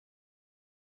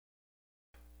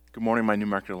Good morning, my New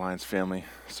Market Alliance family.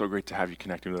 So great to have you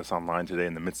connecting with us online today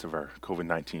in the midst of our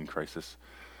COVID-19 crisis.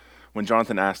 When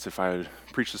Jonathan asked if I would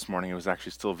preach this morning, it was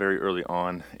actually still very early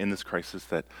on in this crisis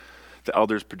that the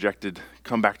elders projected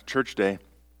come back to church day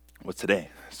was today.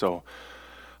 So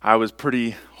I was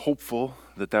pretty hopeful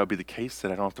that that would be the case, that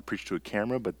I don't have to preach to a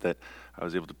camera, but that I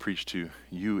was able to preach to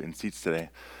you in seats today.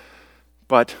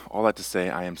 But all that to say,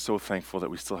 I am so thankful that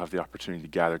we still have the opportunity to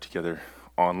gather together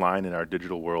online in our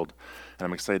digital world, and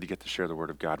I'm excited to get to share the Word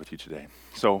of God with you today.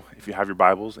 So if you have your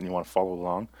Bibles and you want to follow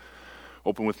along,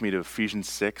 open with me to Ephesians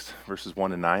 6, verses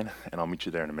 1 to 9, and I'll meet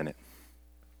you there in a minute.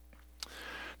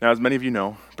 Now, as many of you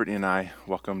know, Brittany and I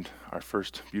welcomed our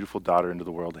first beautiful daughter into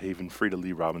the world, Haven Frida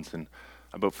Lee Robinson,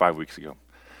 about 5 weeks ago.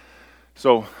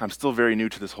 So I'm still very new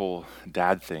to this whole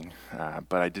dad thing,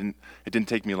 but it didn't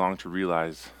take me long to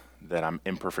realize that I'm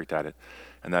imperfect at it,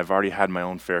 and that I've already had my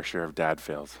own fair share of dad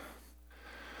fails.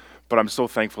 But I'm so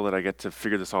thankful that I get to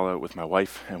figure this all out with my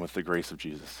wife and with the grace of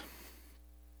Jesus.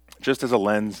 Just as a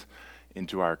lens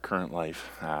into our current life,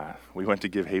 we went to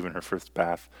give Haven her first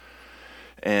bath,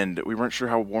 and we weren't sure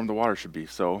how warm the water should be.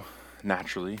 So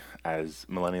naturally, as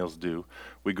millennials do,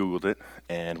 we Googled it,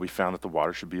 and we found that the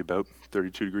water should be about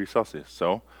 32 degrees Celsius.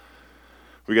 So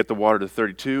we get the water to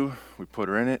 32, we put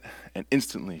her in it, and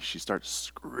instantly she starts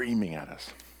screaming at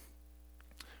us.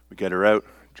 We get her out,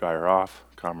 dry her off,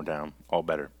 calm her down, all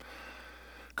better.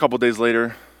 A couple days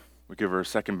later, we give her a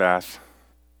second bath,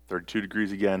 32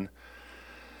 degrees again,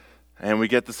 and we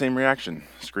get the same reaction,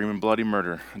 screaming bloody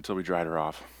murder until we dried her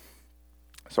off.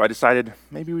 So I decided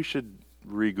maybe we should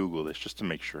re-Google this just to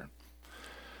make sure.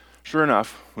 Sure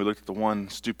enough, we looked at the one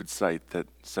stupid site that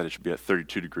said it should be at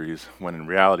 32 degrees, when in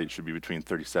reality it should be between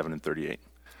 37 and 38.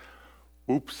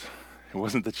 Oops, it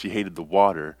wasn't that she hated the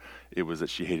water, it was that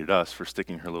she hated us for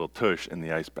sticking her little tush in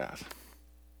the ice bath.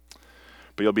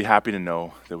 But you'll be happy to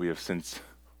know that we have since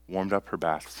warmed up her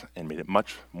baths and made it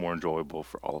much more enjoyable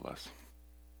for all of us.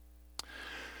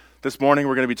 This morning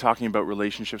we're going to be talking about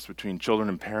relationships between children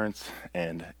and parents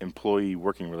and employee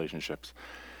working relationships,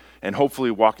 and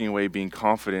hopefully walking away being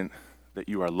confident that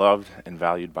you are loved and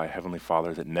valued by a Heavenly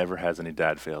Father that never has any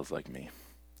dad fails like me.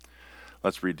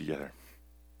 Let's read together.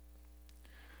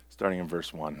 Starting in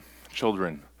verse 1.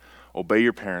 Children, obey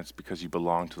your parents because you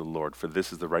belong to the Lord, for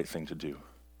this is the right thing to do.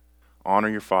 Honor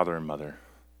your father and mother.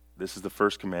 This is the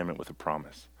first commandment with a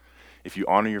promise. If you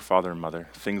honor your father and mother,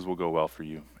 things will go well for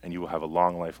you, and you will have a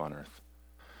long life on earth.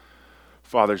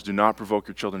 Fathers, do not provoke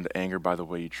your children to anger by the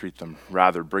way you treat them.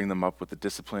 Rather, bring them up with the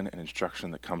discipline and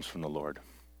instruction that comes from the Lord.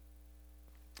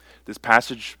 This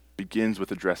passage begins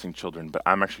with addressing children, but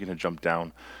I'm actually going to jump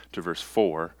down to verse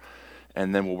 4,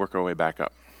 and then we'll work our way back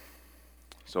up.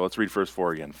 So let's read verse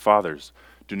 4 again. Fathers,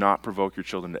 do not provoke your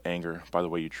children to anger by the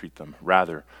way you treat them.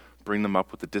 Rather, bring them up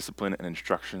with the discipline and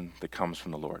instruction that comes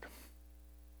from the Lord.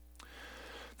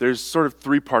 There's sort of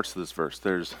three parts to this verse.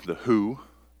 There's the who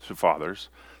to fathers,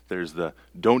 there's the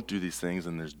don't do these things,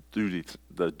 and there's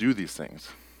the do these things.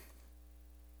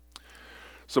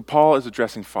 So Paul is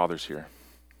addressing fathers here.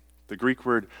 The Greek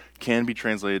word can be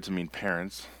translated to mean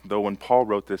parents, though when Paul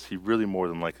wrote this, he really more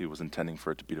than likely was intending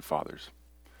for it to be to fathers.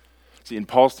 See, in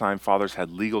Paul's time, fathers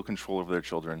had legal control over their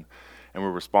children and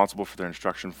were responsible for their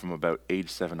instruction from about age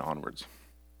 7 onwards.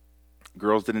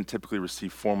 Girls didn't typically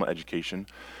receive formal education,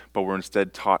 but were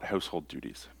instead taught household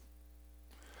duties.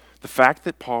 The fact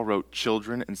that Paul wrote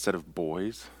children instead of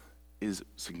boys is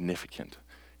significant.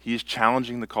 He is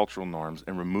challenging the cultural norms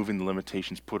and removing the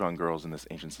limitations put on girls in this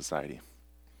ancient society.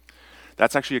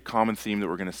 That's actually a common theme that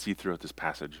we're going to see throughout this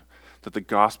passage, that the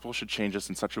gospel should change us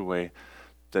in such a way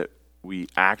that we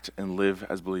act and live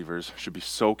as believers should be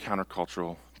so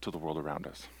countercultural to the world around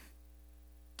us.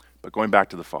 But going back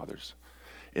to the fathers.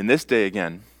 In this day,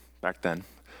 again, back then,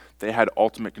 they had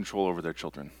ultimate control over their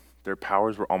children. Their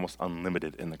powers were almost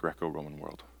unlimited in the Greco-Roman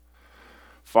world.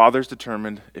 Fathers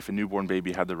determined if a newborn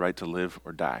baby had the right to live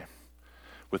or die,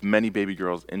 with many baby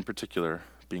girls in particular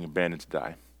being abandoned to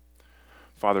die.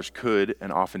 Fathers could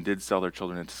and often did sell their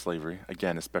children into slavery,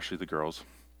 again, especially the girls,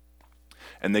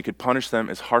 and they could punish them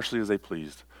as harshly as they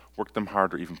pleased, work them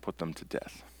hard, or even put them to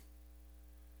death.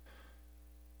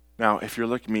 Now, if you're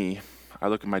like me, I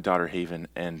look at my daughter Haven,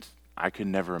 and I could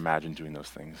never imagine doing those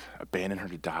things. Abandon her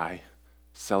to die,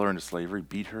 sell her into slavery,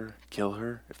 beat her, kill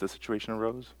her if the situation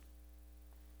arose.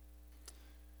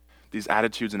 These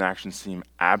attitudes and actions seem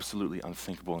absolutely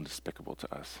unthinkable and despicable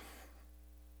to us.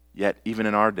 Yet, even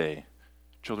in our day,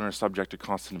 children are subject to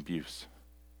constant abuse,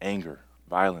 anger,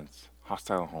 violence,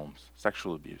 hostile homes,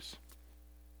 sexual abuse.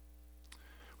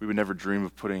 We would never dream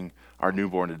of putting our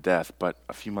newborn to death, but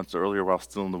a few months earlier, while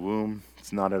still in the womb,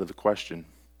 it's not out of the question.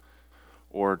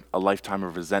 or a lifetime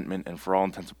of resentment and, for all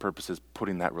intents and purposes,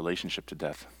 putting that relationship to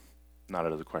death. Not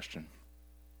out of the question.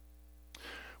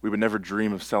 We would never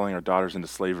dream of selling our daughters into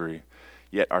slavery,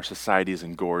 yet our society is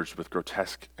engorged with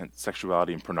grotesque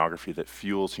sexuality and pornography that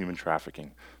fuels human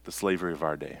trafficking, the slavery of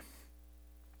our day.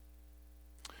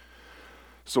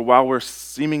 So while we're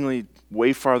seemingly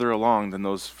way farther along than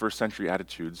those first century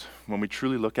attitudes, when we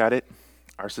truly look at it,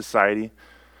 our society,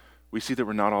 we see that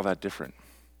we're not all that different.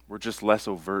 We're just less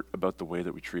overt about the way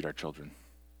that we treat our children.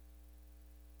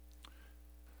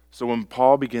 So when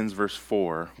Paul begins verse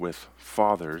 4 with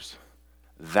fathers,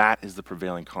 that is the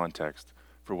prevailing context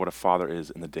for what a father is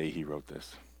in the day he wrote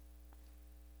this.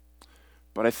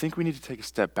 But I think we need to take a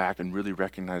step back and really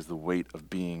recognize the weight of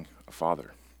being a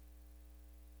father.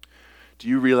 Do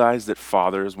you realize that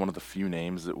Father is one of the few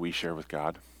names that we share with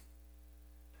God?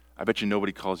 I bet you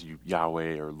nobody calls you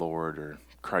Yahweh or Lord or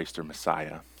Christ or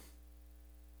Messiah.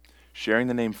 Sharing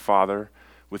the name Father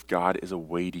with God is a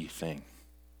weighty thing.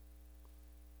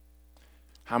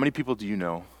 How many people do you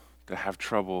know that have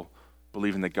trouble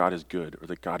believing that God is good or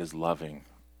that God is loving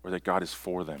or that God is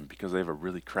for them because they have a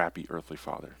really crappy earthly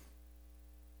father?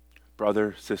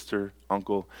 Brother, sister,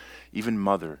 uncle, even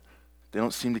mother, they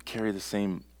don't seem to carry the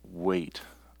same weight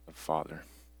of father.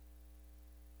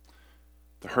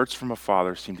 The hurts from a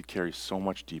father seem to carry so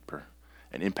much deeper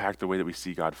and impact the way that we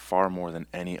see God far more than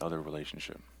any other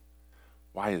relationship.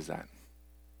 Why is that?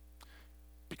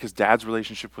 Because dad's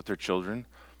relationship with their children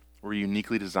were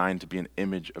uniquely designed to be an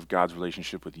image of God's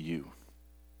relationship with you.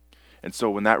 And so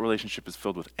when that relationship is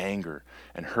filled with anger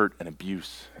and hurt and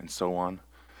abuse and so on,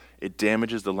 it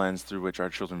damages the lens through which our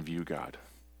children view God.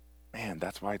 Man,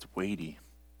 that's why it's weighty.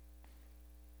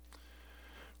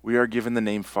 We are given the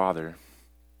name Father.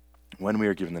 When we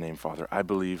are given the name Father, I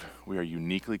believe we are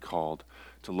uniquely called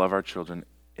to love our children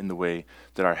in the way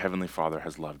that our Heavenly Father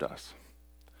has loved us.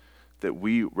 That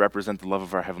we represent the love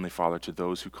of our Heavenly Father to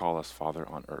those who call us Father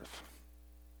on earth.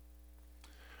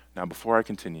 Now, before I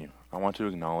continue, I want to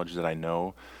acknowledge that I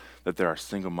know that there are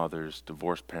single mothers,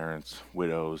 divorced parents,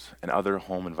 widows, and other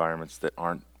home environments that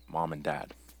aren't mom and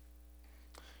dad.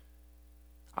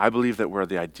 I believe that where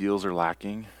the ideals are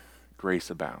lacking, grace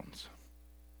abounds.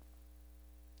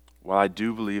 While I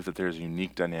do believe that there is a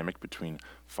unique dynamic between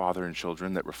father and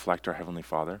children that reflect our Heavenly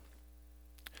Father,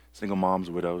 single moms,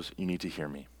 widows, you need to hear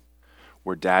me.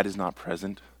 Where dad is not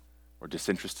present, or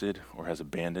disinterested, or has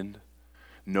abandoned,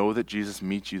 know that Jesus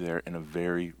meets you there in a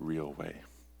very real way.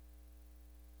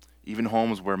 Even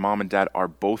homes where mom and dad are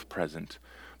both present,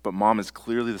 but mom is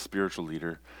clearly the spiritual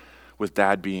leader, with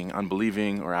dad being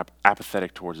unbelieving or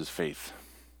apathetic towards his faith.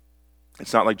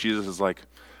 It's not like Jesus is like,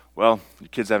 well, your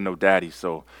kids have no daddy,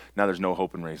 so now there's no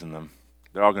hope in raising them.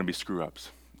 They're all going to be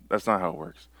screw-ups. That's not how it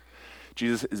works.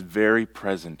 Jesus is very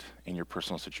present in your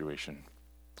personal situation,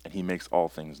 and he makes all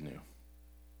things new.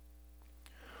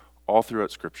 All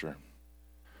throughout Scripture,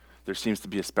 there seems to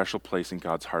be a special place in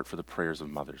God's heart for the prayers of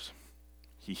mothers.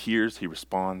 He hears, he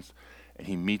responds, and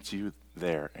he meets you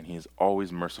there, and he is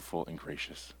always merciful and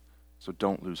gracious. So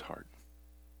don't lose heart.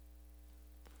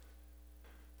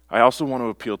 I also want to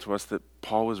appeal to us that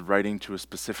Paul was writing to a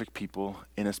specific people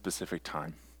in a specific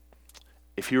time.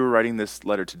 If he were writing this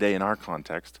letter today in our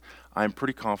context, I'm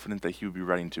pretty confident that he would be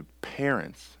writing to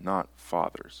parents, not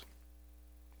fathers.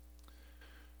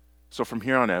 So from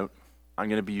here on out, I'm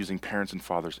going to be using parents and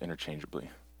fathers interchangeably.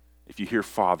 If you hear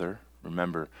father,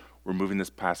 remember, we're moving this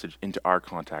passage into our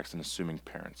context and assuming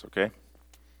parents, okay?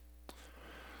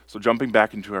 So jumping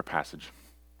back into our passage,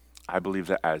 I believe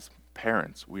that as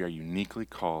parents, we are uniquely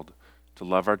called to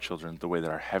love our children the way that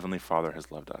our Heavenly Father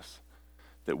has loved us.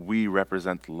 That we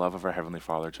represent the love of our Heavenly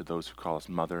Father to those who call us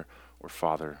mother or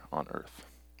father on earth.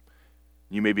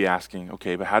 You may be asking,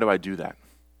 okay, but how do I do that?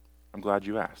 I'm glad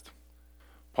you asked.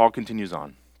 Paul continues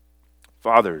on.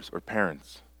 Fathers or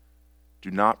parents, do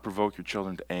not provoke your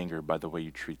children to anger by the way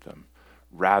you treat them.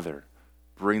 Rather,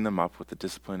 bring them up with the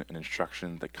discipline and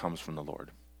instruction that comes from the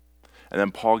Lord. And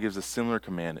then Paul gives a similar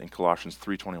command in Colossians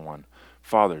 3:21.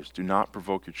 Fathers, do not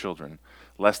provoke your children,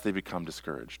 lest they become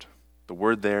discouraged. The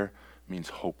word there means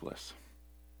hopeless.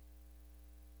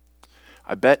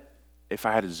 I bet if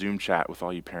I had a Zoom chat with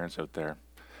all you parents out there,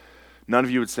 none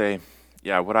of you would say,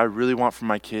 yeah, what I really want from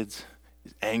my kids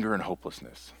is anger and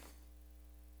hopelessness.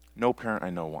 No parent I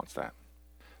know wants that.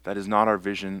 That is not our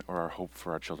vision or our hope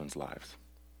for our children's lives.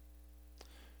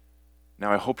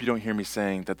 Now, I hope you don't hear me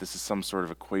saying that this is some sort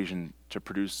of equation to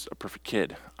produce a perfect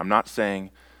kid. I'm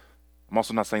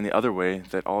also not saying the other way,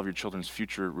 that all of your children's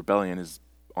future rebellion is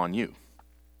on you.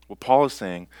 What Paul is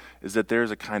saying is that there is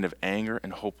a kind of anger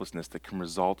and hopelessness that can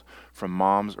result from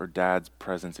mom's or dad's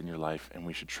presence in your life, and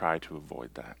we should try to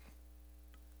avoid that.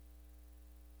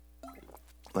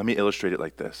 Let me illustrate it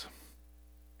like this.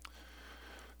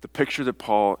 The picture that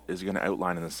Paul is going to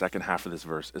outline in the second half of this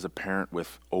verse is a parent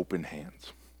with open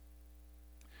hands.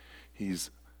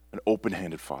 He's an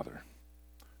open-handed father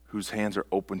whose hands are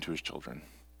open to his children.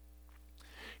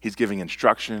 He's giving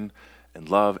instruction and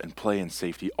love and play and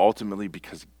safety, ultimately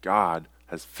because God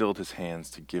has filled his hands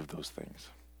to give those things.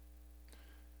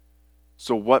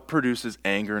 So what produces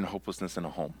anger and hopelessness in a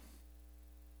home?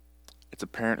 It's a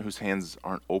parent whose hands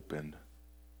aren't open.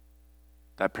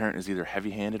 That parent is either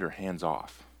heavy-handed or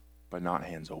hands-off, but not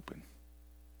hands open.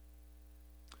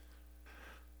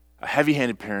 A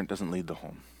heavy-handed parent doesn't lead the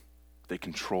home. They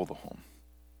control the home.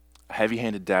 A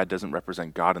heavy-handed dad doesn't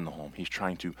represent God in the home. He's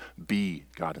trying to be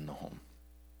God in the home.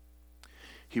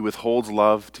 He withholds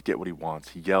love to get what he wants.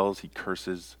 He yells, he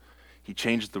curses, he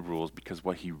changes the rules because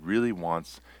what he really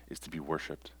wants is to be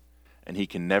worshiped. And he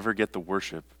can never get the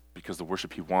worship because the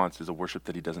worship he wants is a worship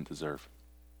that he doesn't deserve.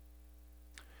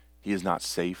 He is not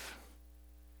safe.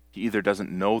 He either doesn't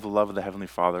know the love of the Heavenly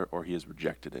Father or he has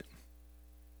rejected it.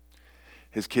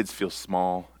 His kids feel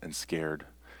small and scared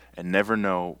and never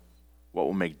know what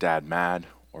will make dad mad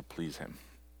or please him.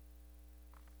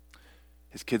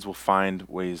 His kids will find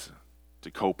ways to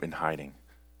cope in hiding.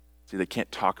 See, they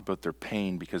can't talk about their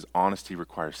pain because honesty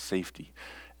requires safety,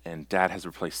 and dad has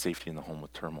replaced safety in the home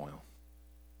with turmoil.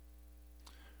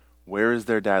 Where is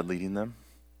their dad leading them?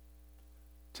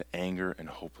 To anger and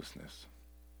hopelessness.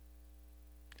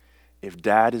 If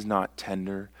dad is not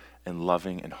tender and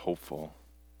loving and hopeful,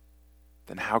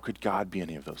 then how could God be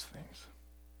any of those things?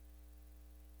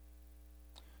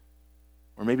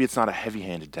 Or maybe it's not a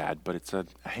heavy-handed dad, but it's a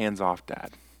hands-off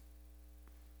dad.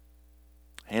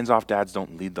 Hands-off dads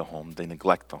don't lead the home, they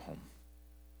neglect the home.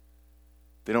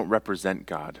 They don't represent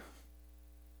God.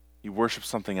 He worships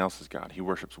something else as God. He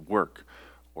worships work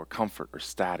or comfort or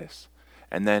status.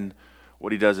 And then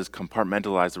what he does is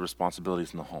compartmentalize the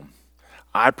responsibilities in the home.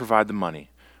 I provide the money.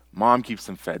 Mom keeps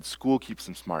them fed. School keeps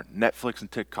them smart. Netflix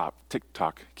and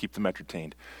TikTok keep them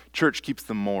entertained. Church keeps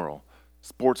them moral.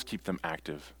 Sports keep them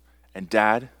active. And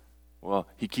dad, well,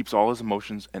 he keeps all his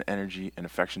emotions and energy and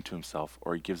affection to himself,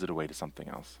 or he gives it away to something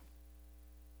else.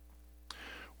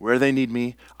 Where they need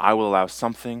me, I will allow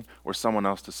something or someone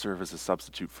else to serve as a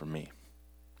substitute for me.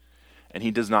 And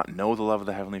he does not know the love of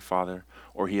the Heavenly Father,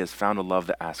 or he has found a love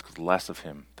that asks less of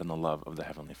him than the love of the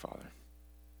Heavenly Father.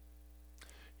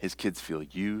 His kids feel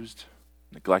used,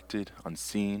 neglected,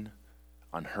 unseen,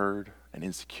 unheard, and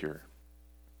insecure.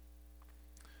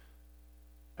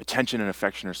 Attention and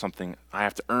affection are something I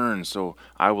have to earn, so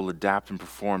I will adapt and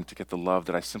perform to get the love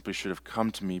that I simply should have come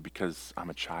to me because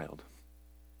I'm a child.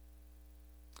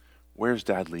 Where's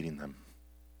dad leading them?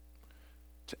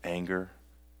 To anger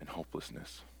and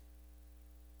hopelessness.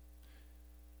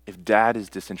 If dad is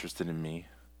disinterested in me,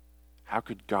 how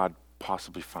could God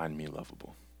possibly find me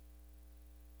lovable?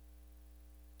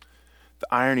 The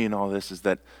irony in all this is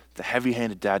that the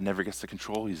heavy-handed dad never gets the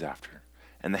control he's after,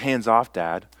 and the hands-off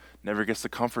dad never gets the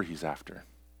comfort he's after.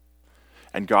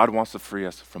 And God wants to free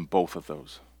us from both of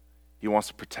those. He wants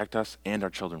to protect us and our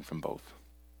children from both.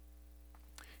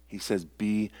 He says,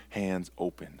 be hands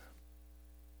open.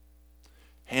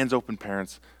 Hands open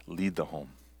parents lead the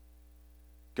home.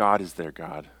 God is their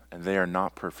God, and they are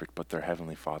not perfect, but their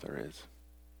Heavenly Father is.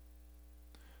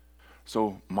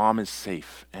 So mom is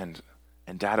safe, and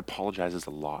dad apologizes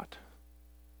a lot.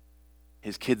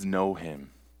 His kids know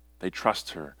him. They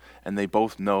trust her, and they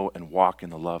both know and walk in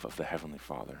the love of the Heavenly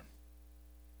Father.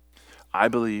 I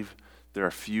believe there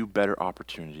are few better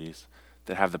opportunities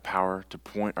that have the power to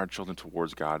point our children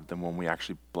towards God than when we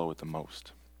actually blow it the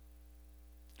most.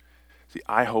 See,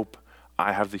 I hope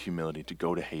I have the humility to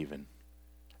go to Haven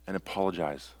and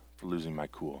apologize for losing my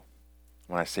cool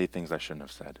when I say things I shouldn't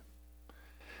have said,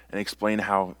 and explain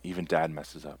how even dad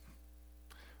messes up.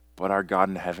 But our God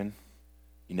in heaven,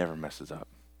 he never messes up.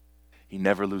 He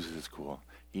never loses his cool.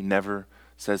 He never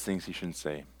says things he shouldn't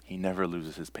say. He never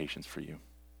loses his patience for you.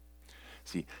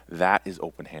 See, that is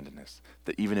open-handedness.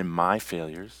 That even in my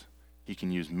failures, he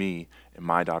can use me in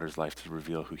my daughter's life to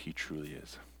reveal who he truly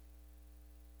is.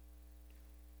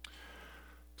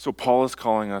 So Paul is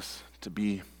calling us to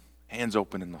be hands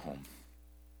open in the home.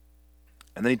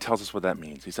 And then he tells us what that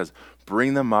means. He says,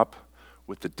 bring them up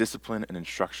with the discipline and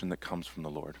instruction that comes from the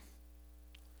Lord.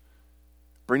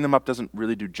 Bring them up doesn't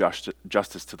really do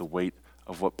justice to the weight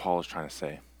of what Paul is trying to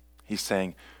say. He's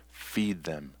saying, feed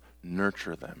them,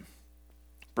 nurture them.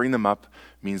 Bring them up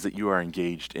means that you are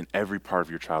engaged in every part of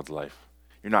your child's life.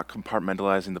 You're not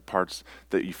compartmentalizing the parts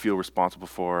that you feel responsible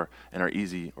for and are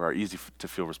easy to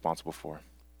feel responsible for.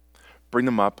 Bring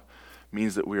them up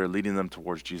means that we are leading them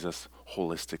towards Jesus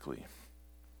holistically.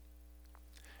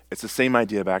 It's the same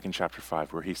idea back in chapter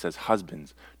 5 where he says,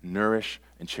 husbands, nourish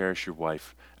and cherish your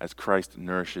wife as Christ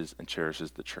nourishes and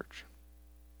cherishes the church.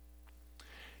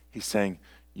 He's saying,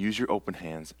 use your open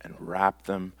hands and wrap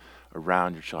them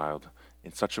around your child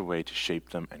in such a way to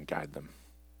shape them and guide them.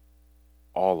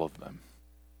 All of them.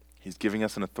 He's giving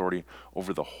us an authority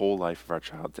over the whole life of our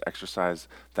child to exercise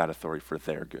that authority for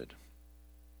their good.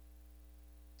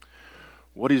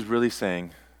 What he's really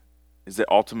saying is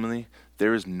that ultimately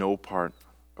there is no part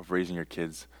of raising your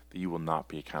kids that you will not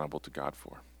be accountable to God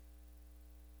for.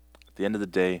 At the end of the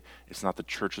day, it's not the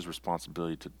church's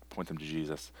responsibility to point them to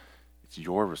Jesus. It's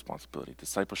your responsibility.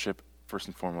 Discipleship, first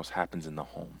and foremost, happens in the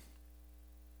home.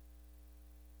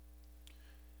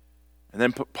 And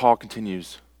then Paul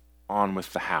continues on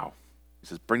with the how. He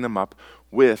says, bring them up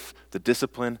with the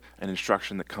discipline and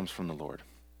instruction that comes from the Lord.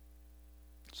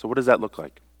 So what does that look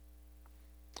like?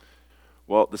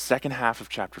 Well, the second half of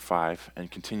chapter 5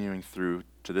 and continuing through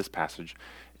to this passage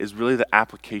is really the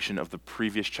application of the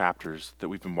previous chapters that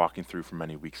we've been walking through for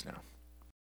many weeks now.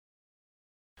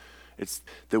 It's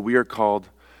that we are called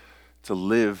to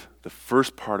live the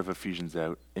first part of Ephesians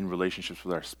out in relationships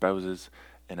with our spouses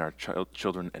and our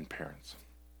children and parents.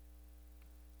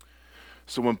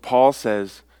 So when Paul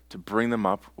says to bring them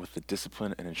up with the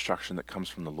discipline and instruction that comes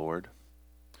from the Lord,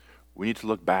 we need to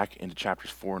look back into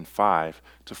chapters 4 and 5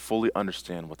 to fully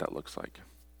understand what that looks like.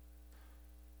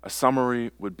 A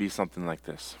summary would be something like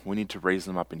this. We need to raise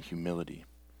them up in humility,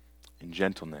 in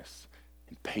gentleness,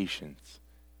 in patience,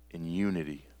 in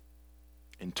unity,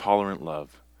 in tolerant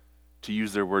love, to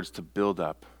use their words to build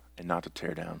up and not to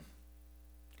tear down,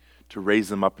 to raise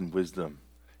them up in wisdom,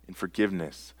 in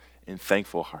forgiveness, in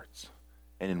thankful hearts,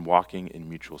 and in walking in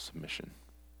mutual submission.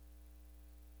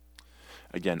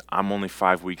 Again, I'm only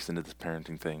 5 weeks into this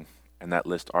parenting thing, and that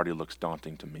list already looks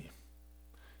daunting to me.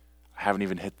 I haven't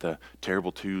even hit the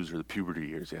terrible twos or the puberty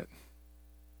years yet.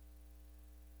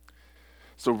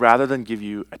 So rather than give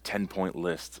you a 10-point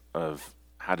list of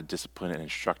how to discipline and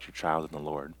instruct your child in the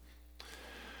Lord,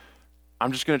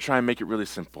 I'm just going to try and make it really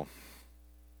simple.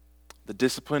 The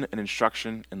discipline and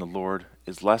instruction in the Lord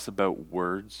is less about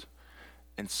words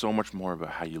and so much more about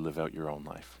how you live out your own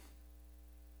life.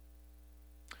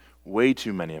 Way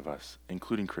too many of us,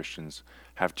 including Christians,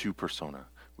 have two persona.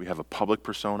 We have a public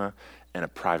persona and a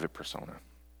private persona.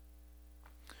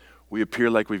 We appear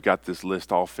like we've got this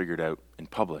list all figured out in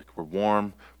public. We're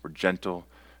warm, we're gentle,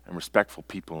 and respectful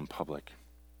people in public.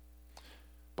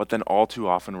 But then all too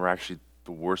often, we're actually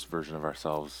the worst version of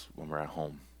ourselves when we're at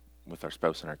home with our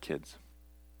spouse and our kids.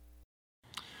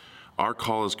 Our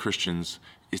call as Christians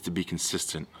is to be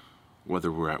consistent,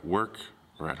 whether we're at work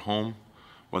or at home,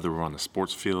 whether we're on the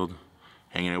sports field,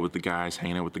 hanging out with the guys,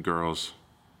 hanging out with the girls,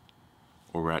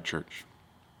 or we're at church.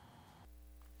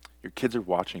 Your kids are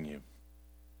watching you,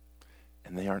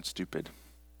 and they aren't stupid.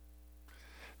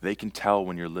 They can tell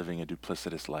when you're living a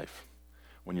duplicitous life,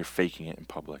 when you're faking it in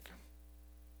public.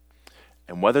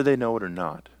 And whether they know it or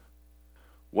not,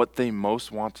 what they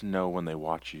most want to know when they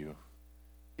watch you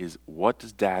is, what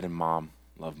does dad and mom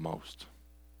love most?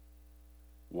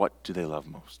 What do they love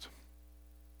most?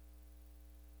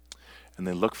 And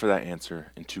they look for that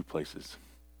answer in two places.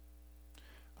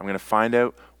 I'm going to find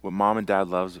out what mom and dad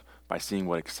loves by seeing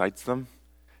what excites them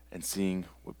and seeing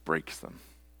what breaks them.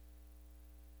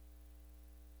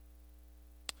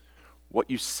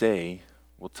 What you say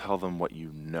will tell them what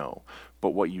you know,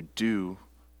 but what you do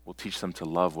will teach them to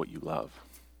love what you love.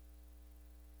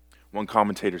 One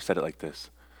commentator said it like this: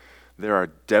 there are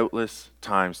doubtless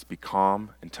times to be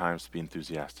calm and times to be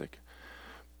enthusiastic,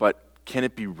 but can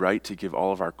it be right to give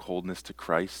all of our coldness to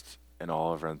Christ and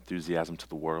all of our enthusiasm to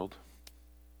the world?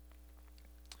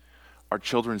 Our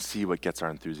children see what gets our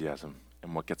enthusiasm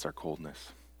and what gets our coldness.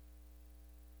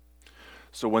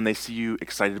 So when they see you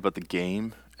excited about the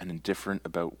game and indifferent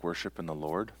about worship and the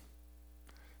Lord,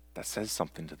 that says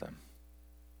something to them.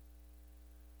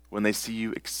 When they see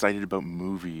you excited about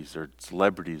movies or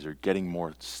celebrities or getting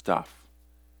more stuff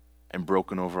and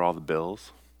broken over all the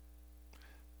bills,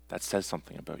 that says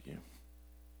something about you.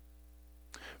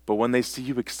 But when they see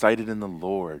you excited in the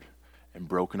Lord and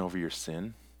broken over your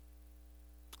sin,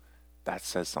 that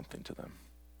says something to them.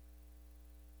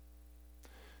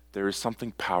 There is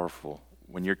something powerful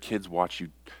when your kids watch you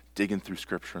digging through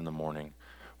Scripture in the morning,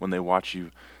 when they watch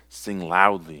you sing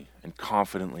loudly and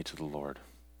confidently to the Lord,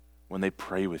 when they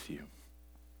pray with you.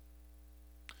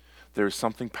 There is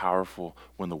something powerful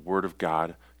when the Word of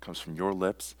God comes from your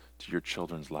lips to your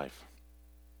children's life.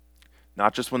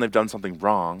 Not just when they've done something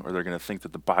wrong or they're going to think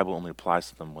that the Bible only applies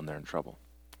to them when they're in trouble.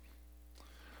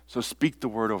 So speak the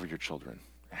Word over your children.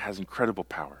 It has incredible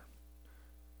power.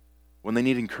 When they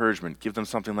need encouragement, give them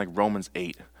something like Romans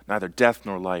 8, neither death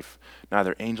nor life,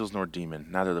 neither angels nor demon,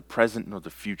 neither the present nor the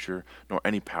future, nor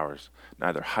any powers,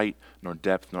 neither height nor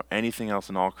depth, nor anything else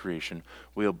in all creation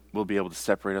will be able to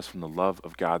separate us from the love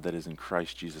of God that is in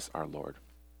Christ Jesus our Lord.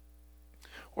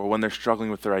 Or when they're struggling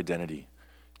with their identity,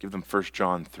 give them 1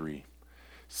 John 3.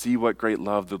 See what great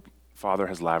love the Father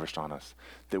has lavished on us,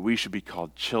 that we should be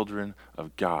called children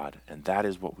of God, and that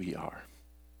is what we are.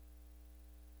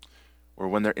 Or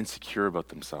when they're insecure about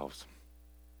themselves,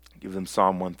 give them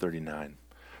Psalm 139.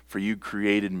 For you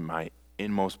created my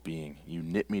inmost being. You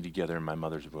knit me together in my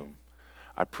mother's womb.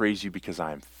 I praise you because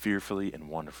I am fearfully and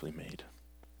wonderfully made.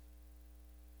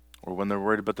 Or when they're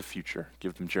worried about the future,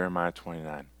 give them Jeremiah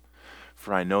 29.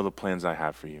 For I know the plans I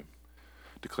have for you,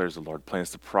 declares the Lord,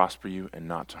 plans to prosper you and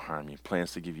not to harm you,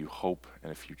 plans to give you hope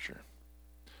and a future.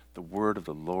 The word of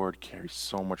the Lord carries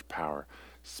so much power.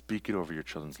 Speak it over your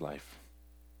children's life.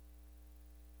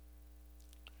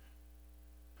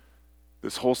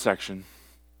 This whole section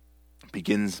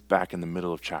begins back in the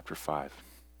middle of chapter 5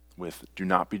 with, do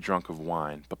not be drunk of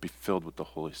wine, but be filled with the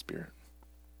Holy Spirit.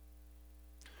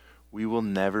 We will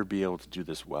never be able to do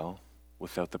this well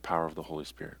without the power of the Holy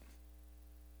Spirit.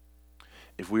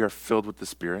 If we are filled with the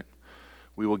Spirit,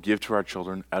 we will give to our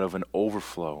children out of an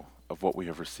overflow of what we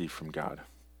have received from God.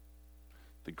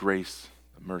 The grace,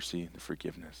 the mercy, the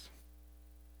forgiveness.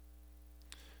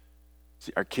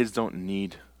 See, our kids don't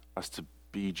need us to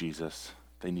be Jesus.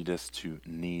 They need us to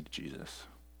need Jesus.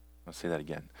 I'll say that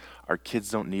again. Our kids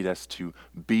don't need us to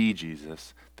be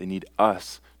Jesus. They need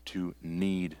us to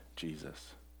need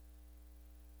Jesus.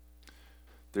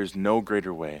 There's no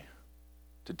greater way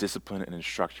to discipline and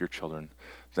instruct your children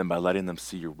than by letting them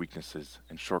see your weaknesses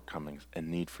and shortcomings and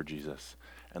need for Jesus,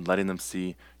 and letting them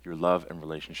see your love and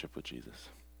relationship with Jesus.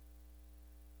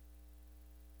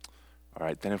 All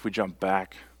right, then if we jump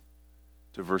back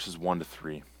to verses 1 to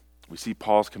 3, we see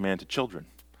Paul's command to children.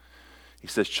 He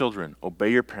says, children,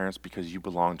 obey your parents because you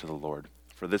belong to the Lord,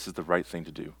 for this is the right thing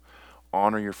to do.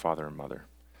 Honor your father and mother.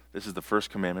 This is the first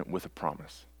commandment with a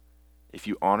promise. If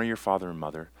you honor your father and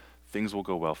mother, things will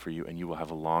go well for you and you will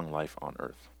have a long life on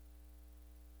earth.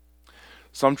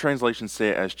 Some translations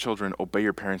say, as children, obey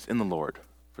your parents in the Lord,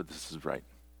 for this is right.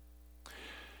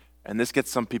 And this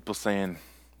gets some people saying,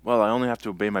 well, I only have to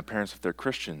obey my parents if they're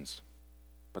Christians.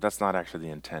 But that's not actually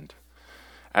the intent.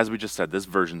 As we just said, this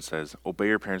version says, obey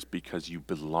your parents because you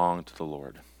belong to the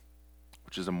Lord,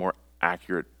 which is a more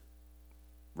accurate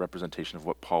representation of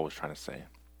what Paul was trying to say.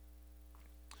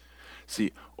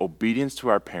 See, obedience to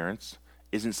our parents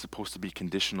isn't supposed to be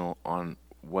conditional on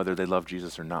whether they love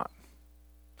Jesus or not.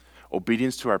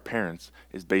 Obedience to our parents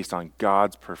is based on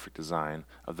God's perfect design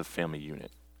of the family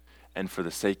unit, and for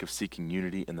the sake of seeking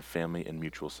unity in the family and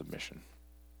mutual submission.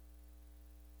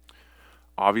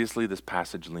 Obviously, this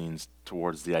passage leans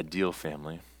towards the ideal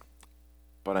family,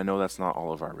 but I know that's not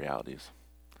all of our realities.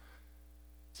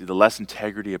 See, the less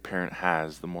integrity a parent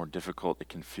has, the more difficult it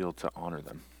can feel to honor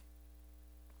them.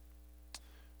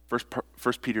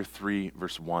 1 Peter 3,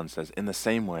 verse 1 says, in the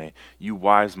same way, you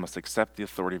wives must accept the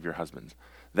authority of your husbands.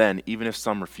 Then, even if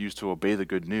some refuse to obey the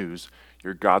good news,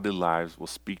 your godly lives will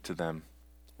speak to them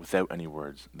without any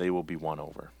words. They will be won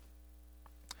over.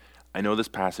 I know this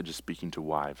passage is speaking to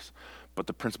wives, but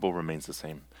the principle remains the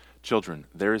same. Children,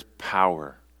 there is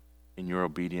power in your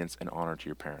obedience and honor to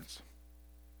your parents.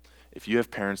 If you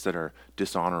have parents that are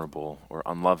dishonorable or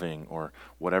unloving or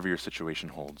whatever your situation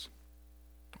holds,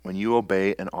 when you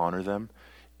obey and honor them,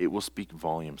 it will speak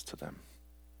volumes to them.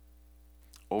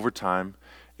 Over time,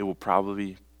 it will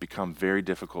probably become very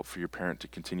difficult for your parent to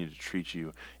continue to treat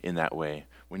you in that way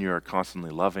when you are constantly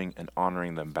loving and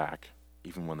honoring them back,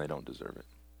 even when they don't deserve it.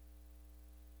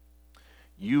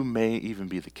 You may even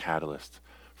be the catalyst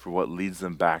for what leads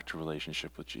them back to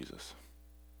relationship with Jesus.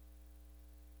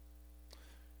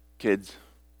 Kids,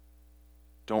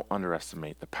 don't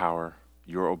underestimate the power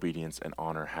your obedience and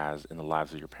honor has in the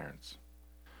lives of your parents,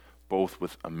 both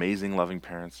with amazing loving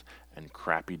parents and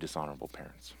crappy dishonorable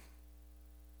parents.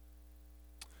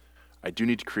 I do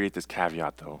need to create this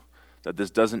caveat, though, that this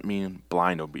doesn't mean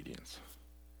blind obedience.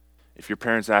 If your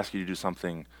parents ask you to do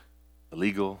something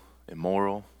illegal,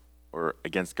 immoral, or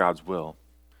against God's will,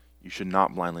 you should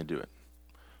not blindly do it.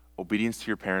 Obedience to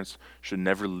your parents should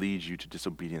never lead you to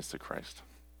disobedience to Christ.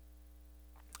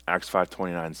 Acts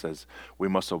 5:29 says, we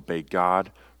must obey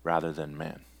God rather than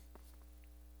man.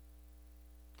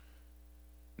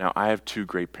 Now, I have two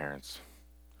great parents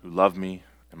who love me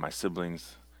and my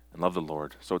siblings and love the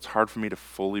Lord, so it's hard for me to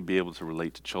fully be able to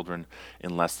relate to children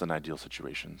in less than ideal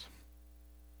situations.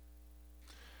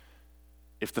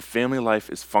 If the family life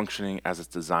is functioning as it's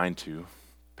designed to,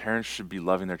 parents should be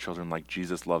loving their children like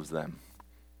Jesus loves them,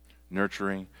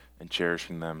 nurturing and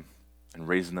cherishing them and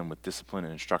raising them with discipline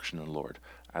and instruction in the Lord,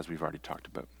 as we've already talked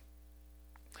about.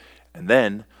 And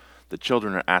then the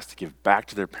children are asked to give back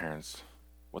to their parents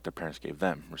what their parents gave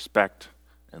them, respect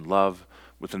and love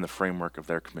within the framework of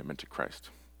their commitment to Christ.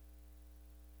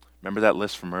 Remember that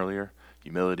list from earlier?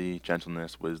 Humility,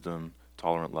 gentleness, wisdom,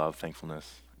 tolerant love,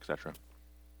 thankfulness, etc.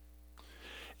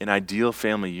 In ideal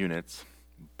family units,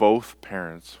 both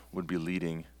parents would be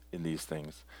leading in these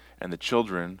things, and the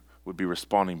children would be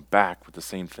responding back with the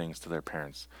same things to their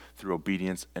parents through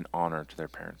obedience and honor to their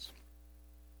parents.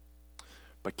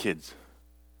 But kids,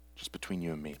 just between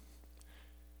you and me,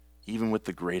 even with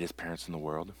the greatest parents in the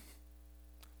world,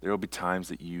 there will be times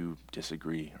that you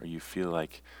disagree or you feel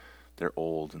like they're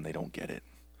old and they don't get it,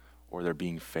 or they're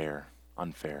being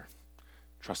unfair.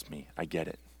 Trust me, I get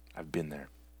it. I've been there.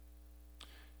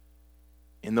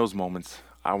 In those moments,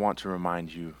 I want to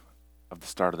remind you of the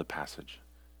start of the passage.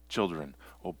 Children,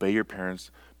 obey your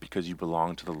parents because you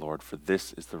belong to the Lord, for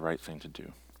this is the right thing to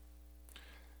do.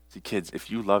 See, kids, if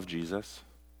you love Jesus,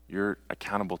 you're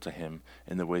accountable to him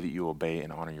in the way that you obey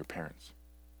and honor your parents.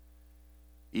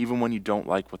 Even when you don't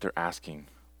like what they're asking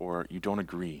or you don't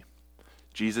agree,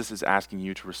 Jesus is asking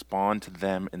you to respond to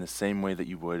them in the same way that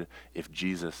you would if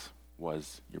Jesus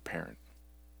was your parent.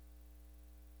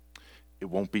 It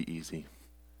won't be easy,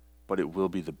 but it will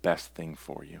be the best thing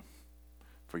for you,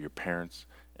 for your parents,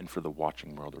 and for the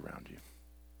watching world around you.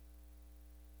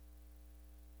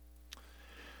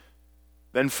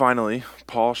 Then finally,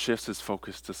 Paul shifts his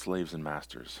focus to slaves and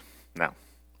masters. Now,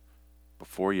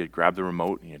 before you grab the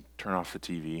remote and you turn off the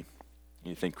TV, and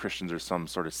you think Christians are some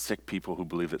sort of sick people who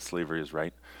believe that slavery is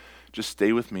right, just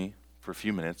stay with me for a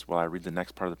few minutes while I read the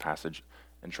next part of the passage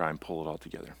and try and pull it all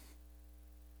together.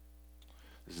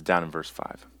 This is down in verse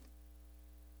 5.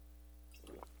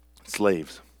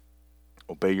 Slaves,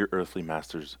 obey your earthly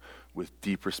masters with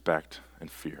deep respect and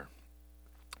fear.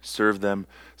 Serve them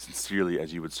sincerely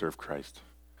as you would serve Christ.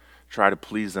 Try to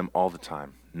please them all the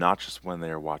time, not just when they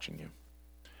are watching you.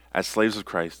 As slaves of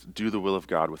Christ, do the will of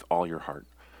God with all your heart.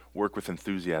 Work with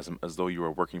enthusiasm as though you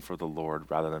are working for the Lord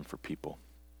rather than for people.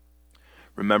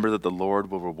 Remember that the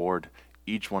Lord will reward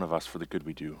each one of us for the good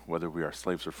we do, whether we are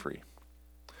slaves or free.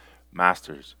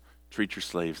 Masters, treat your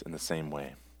slaves in the same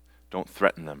way. Don't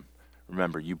threaten them.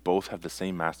 Remember, you both have the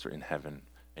same master in heaven,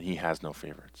 and he has no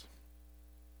favorites.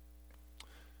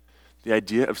 The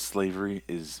idea of slavery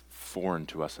is foreign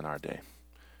to us in our day.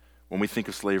 When we think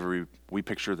of slavery, we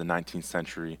picture the 19th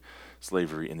century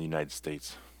slavery in the United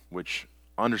States, which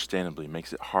understandably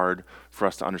makes it hard for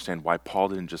us to understand why Paul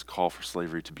didn't just call for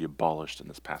slavery to be abolished in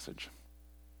this passage.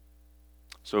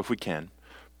 So if we can,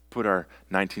 put our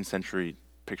 19th century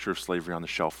picture of slavery on the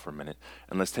shelf for a minute,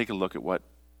 and let's take a look at what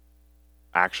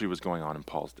actually was going on in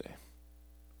Paul's day.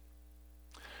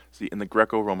 See, in the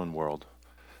Greco-Roman world,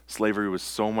 slavery was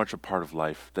so much a part of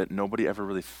life that nobody ever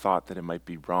really thought that it might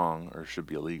be wrong or should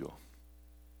be illegal.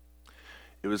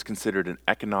 It was considered an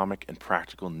economic and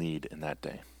practical need in that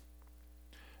day.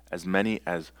 As many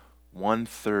as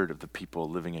 1/3 of the people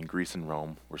living in Greece and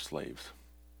Rome were slaves.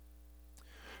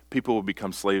 People would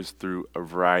become slaves through a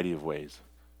variety of ways: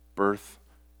 birth,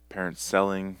 parents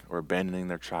selling or abandoning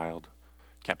their child,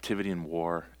 captivity in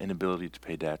war, inability to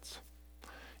pay debts,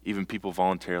 even people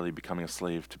voluntarily becoming a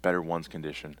slave to better one's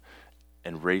condition,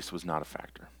 and race was not a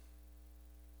factor.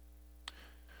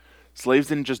 Slaves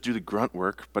didn't just do the grunt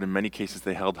work, but in many cases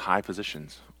they held high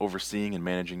positions, overseeing and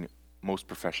managing most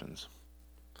professions.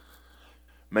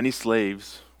 Many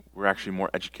slaves were actually more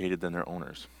educated than their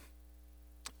owners.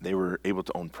 They were able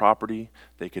to own property,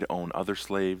 they could own other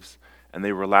slaves, and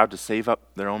they were allowed to save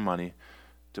up their own money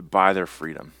to buy their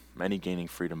freedom, many gaining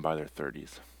freedom by their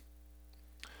 30s.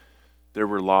 There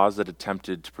were laws that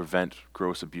attempted to prevent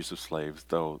gross abuse of slaves,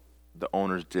 though the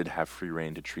owners did have free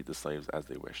rein to treat the slaves as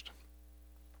they wished.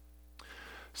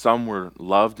 Some were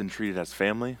loved and treated as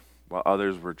family, while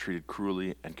others were treated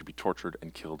cruelly and could be tortured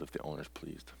and killed if the owners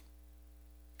pleased.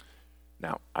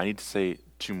 Now, I need to say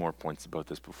 2 more points about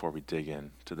this before we dig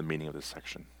in to the meaning of this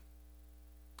section.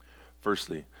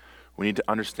 Firstly, we need to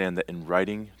understand that in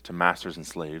writing to masters and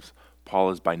slaves, Paul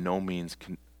is by no means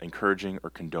encouraging or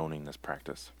condoning this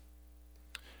practice.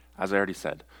 As I already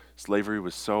said, slavery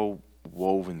was so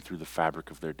woven through the fabric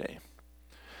of their day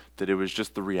that it was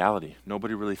just the reality.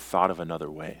 Nobody really thought of another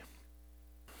way.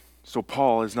 So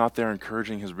Paul is not there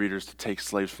encouraging his readers to take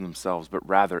slaves from themselves, but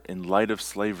rather, in light of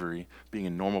slavery being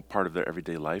a normal part of their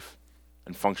everyday life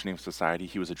and functioning of society,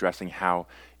 he was addressing how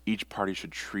each party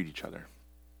should treat each other.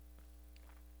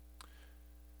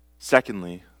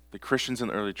 Secondly, the Christians in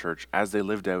the early church, as they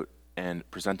lived out and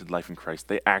presented life in Christ,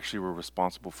 they actually were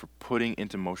responsible for putting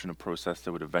into motion a process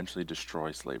that would eventually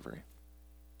destroy slavery.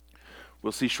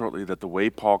 We'll see shortly that the way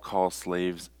Paul calls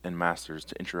slaves and masters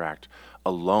to interact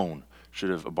alone should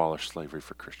have abolished slavery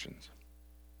for Christians.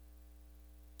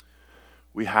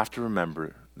 We have to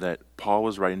remember that Paul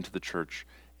was writing to the church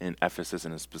in Ephesus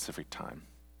in a specific time.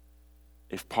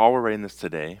 If Paul were writing this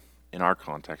today, in our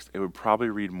context, it would probably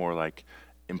read more like,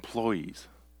 employees,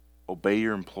 obey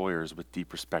your employers with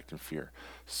deep respect and fear.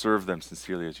 Serve them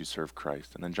sincerely as you serve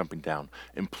Christ. And then jumping down,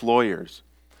 employers,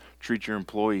 treat your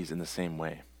employees in the same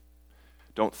way.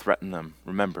 Don't threaten them.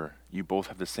 Remember, you both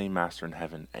have the same master in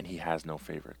heaven, and he has no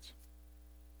favorites.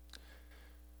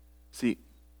 See,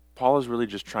 Paul is really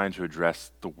just trying to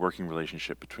address the working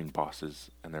relationship between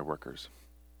bosses and their workers.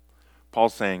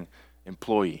 Paul's saying,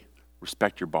 employee,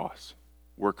 respect your boss.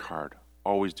 Work hard.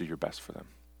 Always do your best for them.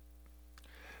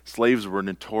 Slaves were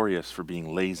notorious for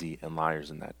being lazy and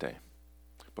liars in that day.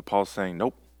 But Paul's saying,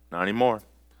 nope, not anymore.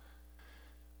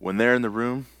 When they're in the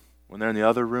room, when they're in the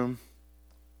other room,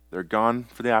 they're gone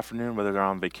for the afternoon, whether they're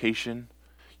on vacation,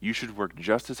 you should work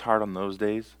just as hard on those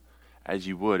days as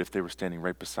you would if they were standing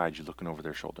right beside you looking over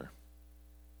their shoulder.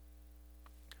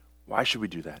 Why should we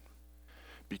do that?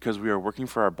 Because we are working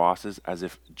for our bosses as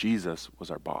if Jesus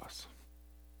was our boss.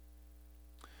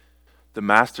 The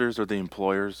masters or the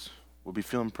employers will be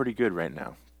feeling pretty good right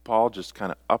now. Paul just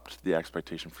kind of upped the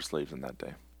expectation for slaves in that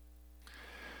day.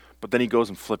 But then he goes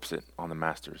and flips it on the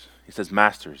masters. He says,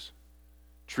 masters,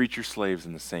 treat your slaves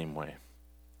in the same way.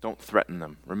 Don't threaten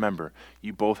them. Remember,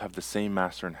 you both have the same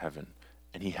master in heaven,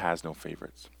 and he has no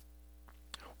favorites.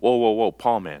 Whoa,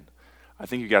 Paul, man. I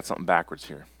think you got something backwards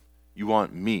here. You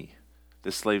want me,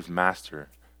 the slave's master,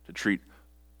 to treat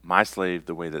my slave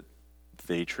the way that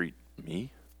they treat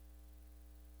me?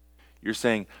 You're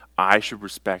saying I should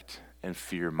respect and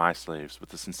fear my slaves with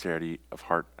the sincerity of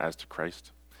heart as to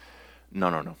Christ?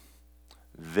 No.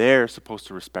 They're supposed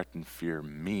to respect and fear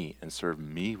me and serve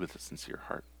me with a sincere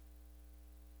heart.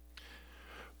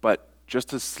 But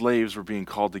just as slaves were being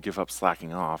called to give up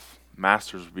slacking off,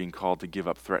 masters were being called to give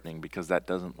up threatening because that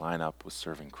doesn't line up with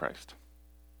serving Christ.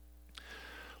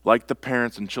 Like the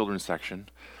parents and children section,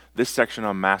 this section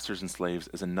on masters and slaves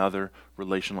is another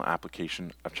relational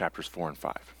application of chapters 4 and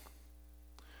 5.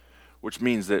 Which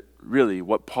means that really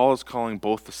what Paul is calling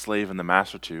both the slave and the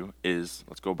master to is,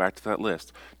 let's go back to that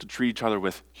list, to treat each other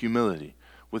with humility,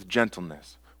 with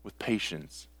gentleness, with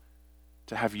patience,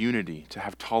 to have unity, to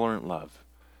have tolerant love,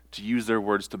 to use their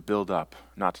words to build up,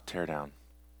 not to tear down,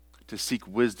 to seek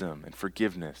wisdom and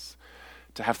forgiveness,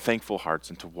 to have thankful hearts,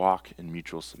 and to walk in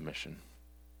mutual submission.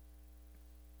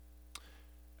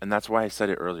 And that's why I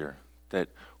said it earlier, that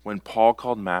when Paul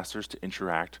called masters to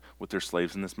interact with their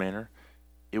slaves in this manner,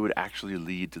 it would actually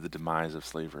lead to the demise of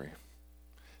slavery.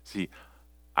 See,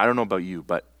 I don't know about you,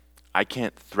 but I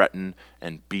can't threaten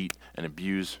and beat and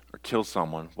abuse or kill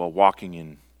someone while walking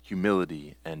in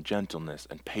humility and gentleness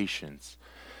and patience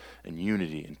and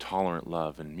unity and tolerant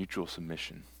love and mutual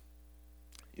submission.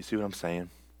 You see what I'm saying?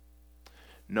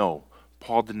 No,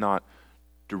 Paul did not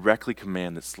directly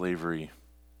command that slavery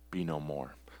be no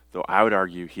more, though I would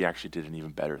argue he actually did an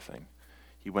even better thing.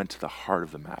 He went to the heart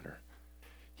of the matter.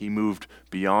 He moved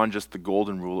beyond just the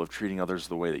golden rule of treating others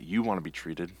the way that you want to be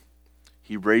treated.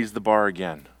 He raised the bar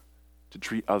again to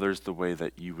treat others the way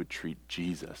that you would treat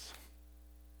Jesus.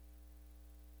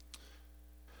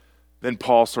 Then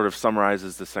Paul sort of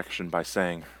summarizes the section by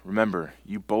saying, remember,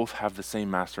 you both have the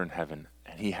same master in heaven,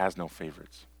 and he has no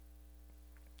favorites.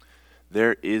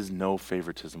 There is no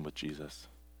favoritism with Jesus.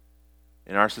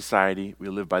 In our society, we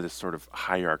live by this sort of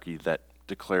hierarchy that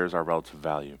declares our relative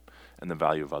value and the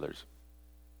value of others.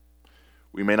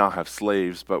 We may not have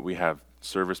slaves, but we have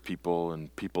service people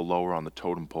and people lower on the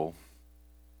totem pole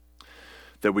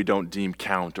that we don't deem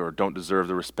count or don't deserve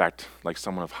the respect like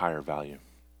someone of higher value.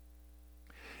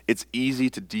 It's easy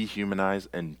to dehumanize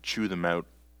and chew them out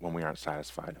when we aren't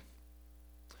satisfied.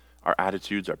 Our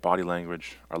attitudes, our body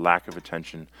language, our lack of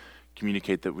attention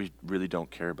communicate that we really don't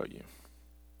care about you.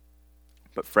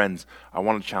 But friends, I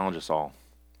want to challenge us all.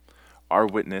 Our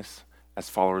witness as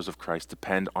followers of Christ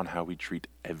depend on how we treat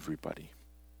everybody.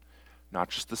 Not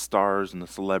just the stars and the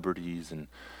celebrities and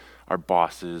our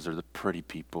bosses or the pretty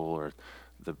people or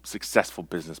the successful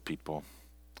business people,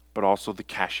 but also the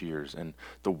cashiers and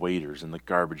the waiters and the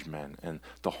garbage men and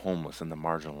the homeless and the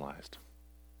marginalized.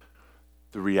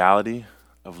 The reality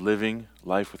of living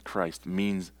life with Christ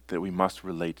means that we must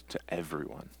relate to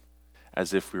everyone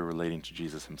as if we were relating to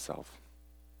Jesus himself.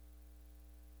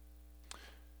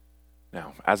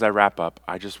 Now, as I wrap up,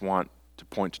 I just want to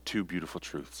point to two beautiful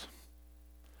truths.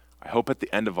 I hope at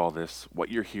the end of all this, what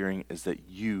you're hearing is that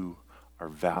you are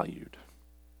valued,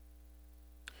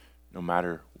 no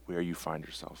matter where you find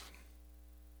yourself.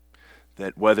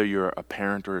 that whether you're a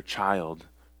parent or a child,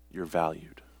 you're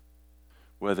valued.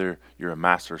 Whether you're a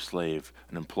master or slave,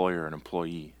 an employer or an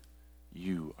employee,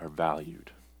 you are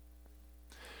valued.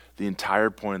 The entire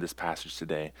point of this passage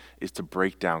today is to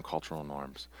break down cultural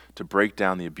norms, to break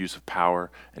down the abuse of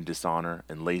power and dishonor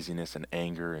and laziness and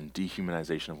anger and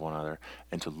dehumanization of one another,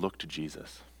 and to look to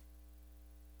Jesus.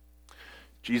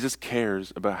 Jesus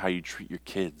cares about how you treat your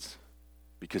kids,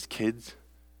 because kids,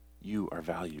 you are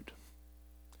valued.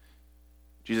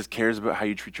 Jesus cares about how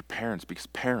you treat your parents, because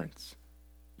parents,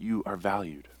 you are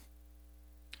valued.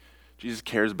 Jesus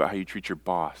cares about how you treat your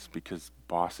boss, because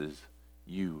bosses,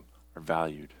 you are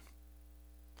valued.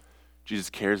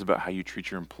 Jesus cares about how you treat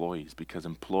your employees, because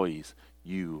employees,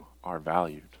 you are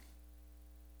valued.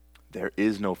 There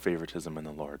is no favoritism in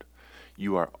the Lord.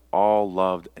 You are all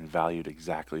loved and valued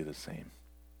exactly the same.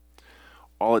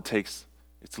 All it takes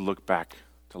is to look back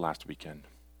to last weekend,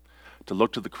 to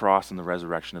look to the cross and the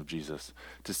resurrection of Jesus,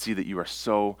 to see that you are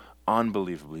so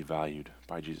unbelievably valued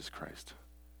by Jesus Christ.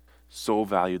 So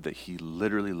valued that he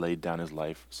literally laid down his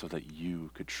life so that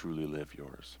you could truly live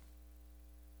yours.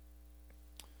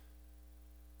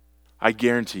 I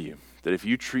guarantee you that if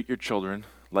you treat your children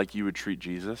like you would treat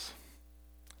Jesus,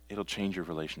 it'll change your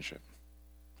relationship.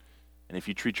 And if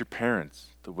you treat your parents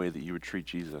the way that you would treat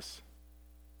Jesus,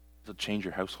 it'll change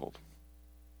your household.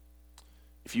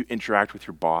 If you interact with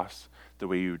your boss the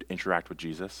way you would interact with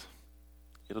Jesus,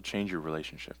 it'll change your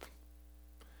relationship.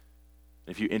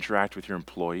 If you interact with your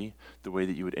employee the way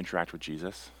that you would interact with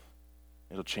Jesus,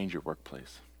 it'll change your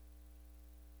workplace.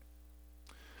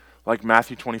 Like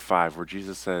Matthew 25, where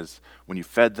Jesus says, when you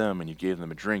fed them and you gave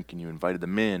them a drink and you invited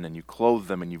them in and you clothed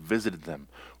them and you visited them,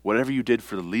 whatever you did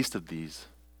for the least of these,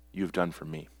 you have done for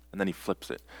me. And then he flips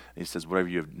it and he says, whatever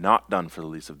you have not done for the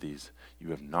least of these,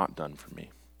 you have not done for me.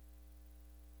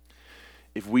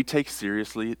 If we take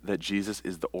seriously that Jesus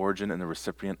is the origin and the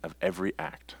recipient of every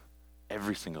act,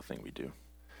 every single thing we do,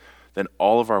 then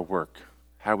all of our work,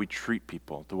 how we treat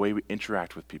people, the way we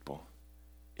interact with people,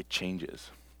 it changes.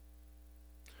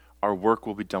 Our work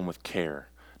will be done with care,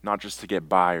 not just to get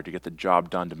by or to get the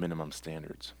job done to minimum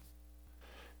standards.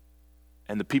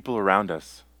 And the people around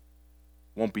us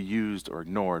won't be used or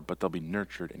ignored, but they'll be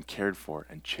nurtured and cared for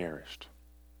and cherished.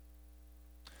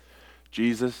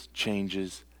 Jesus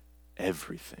changes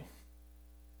everything.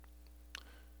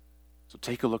 So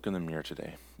take a look in the mirror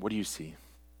today. What do you see?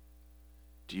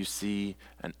 Do you see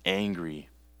an angry,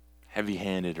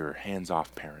 heavy-handed, or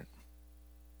hands-off parent?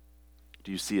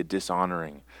 Do you see a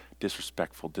dishonoring,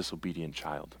 disrespectful, disobedient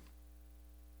child?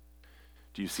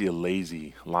 Do you see a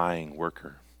lazy, lying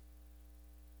worker?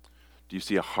 Do you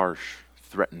see a harsh,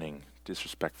 threatening,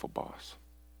 disrespectful boss?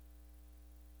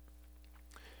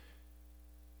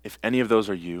 If any of those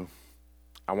are you,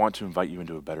 I want to invite you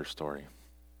into a better story.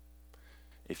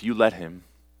 If you let him,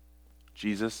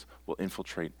 Jesus will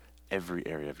infiltrate every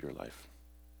area of your life,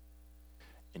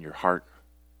 in your heart,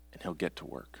 and he'll get to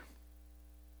work.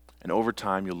 And over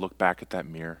time, you'll look back at that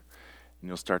mirror and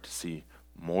you'll start to see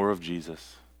more of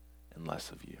Jesus and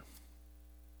less of you.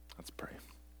 Let's pray.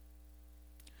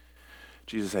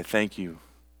 Jesus, I thank you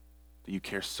that you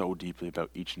care so deeply about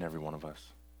each and every one of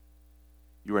us.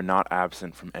 You are not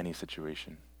absent from any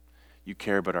situation. You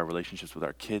care about our relationships with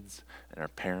our kids and our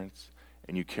parents,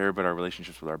 and you care about our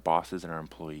relationships with our bosses and our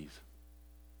employees.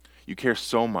 You care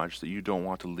so much that you don't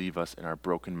want to leave us in our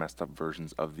broken, messed up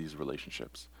versions of these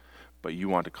relationships. But you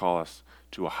want to call us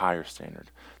to a higher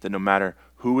standard, that no matter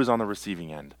who is on the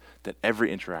receiving end, that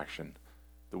every interaction,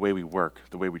 the way we work,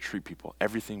 the way we treat people,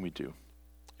 everything we do,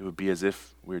 it would be as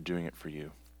if we were doing it for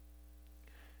you.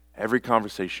 Every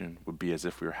conversation would be as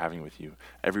if we were having with you.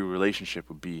 Every relationship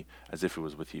would be as if it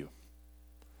was with you.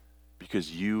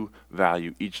 Because you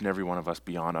value each and every one of us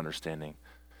beyond understanding,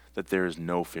 that there is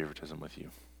no favoritism with you.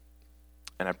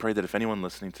 And I pray that if anyone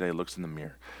listening today looks in the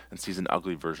mirror and sees an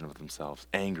ugly version of themselves,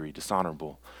 angry,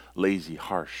 dishonorable, lazy,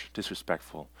 harsh,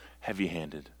 disrespectful,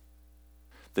 heavy-handed,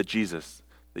 that Jesus,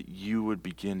 that you would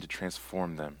begin to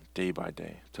transform them day by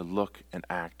day to look and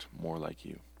act more like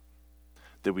you.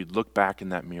 That we'd look back in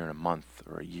that mirror in a month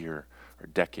or a year or a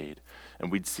decade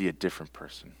and we'd see a different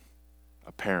person,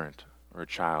 a parent or a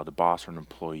child, a boss or an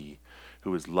employee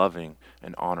who is loving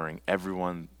and honoring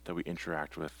everyone that we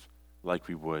interact with like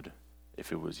we would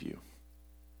if it was you.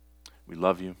 We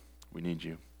love you. We need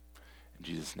you. In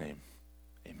Jesus' name,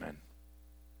 amen.